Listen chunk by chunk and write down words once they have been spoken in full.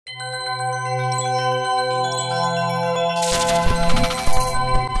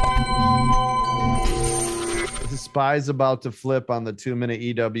SPY's about to flip on the 2-minute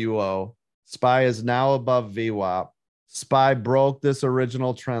EWO. SPY is now above VWAP. SPY broke this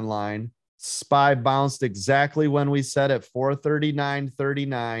original trend line. SPY bounced exactly when we said at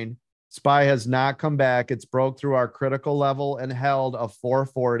 439.39. SPY has not come back. It's broke through our critical level and held a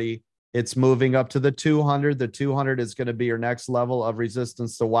 440. It's moving up to the 200. The 200 is going to be your next level of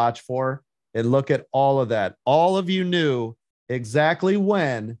resistance to watch for. And look at all of that. All of you knew exactly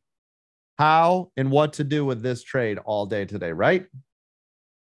when, how, and what to do with this trade all day today, right?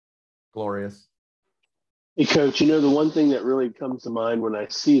 Glorious. Hey, Coach, you know, the one thing that really comes to mind when I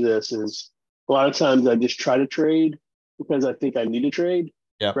see this is a lot of times I just try to trade because I think I need to trade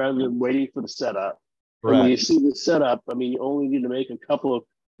rather than waiting for the setup. Right. And when you see the setup, I mean, you only need to make a couple of,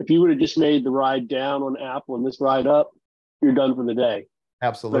 if you would have just made the ride down on Apple and this ride up, you're done for the day.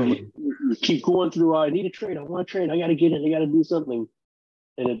 Absolutely. You keep going through, I need to trade. I want to trade. I got to get it. I got to do something.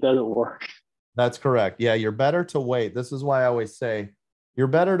 And it doesn't work. That's correct. Yeah, you're better to wait. This is why I always say you're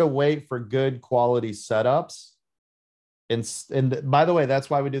better to wait for good quality setups. And by the way, that's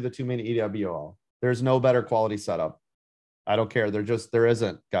why we do the 2-minute EWO. There's no better quality setup. I don't care. There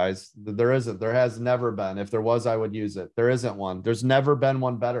isn't, guys. There isn't. There has never been. If there was, I would use it. There isn't one. There's never been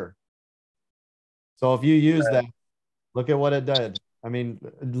one better. So if you use that, look at what it did. I mean,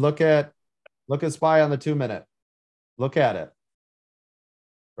 look at SPY on the 2-minute. Look at it.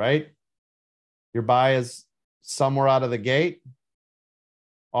 Right? Your buy is somewhere out of the gate.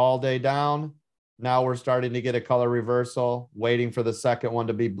 All day down. Now we're starting to get a color reversal, waiting for the second one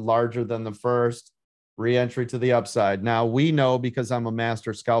to be larger than the first. Re-entry to the upside. Now we know, because I'm a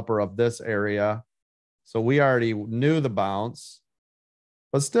master scalper of this area, so we already knew the bounce.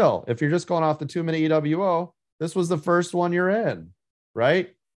 But still, if you're just going off the 2-minute EWO, this was the first one you're in,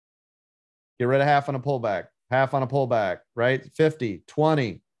 right? Get rid of half on a pullback, right? 50,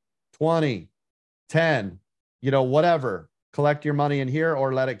 20, 20, 10, whatever. Collect your money in here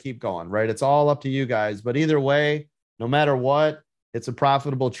or let it keep going, right? It's all up to you guys. But either way, no matter what, it's a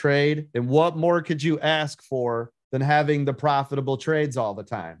profitable trade. And what more could you ask for than having the profitable trades all the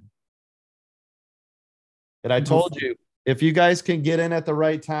time? And I told you, if you guys can get in at the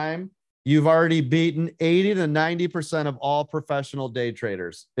right time, you've already beaten 80 to 90% of all professional day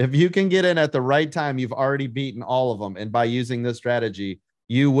traders. If you can get in at the right time, you've already beaten all of them. And by using this strategy,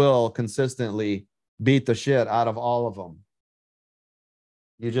 you will consistently beat the shit out of all of them.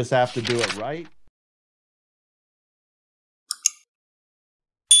 You just have to do it right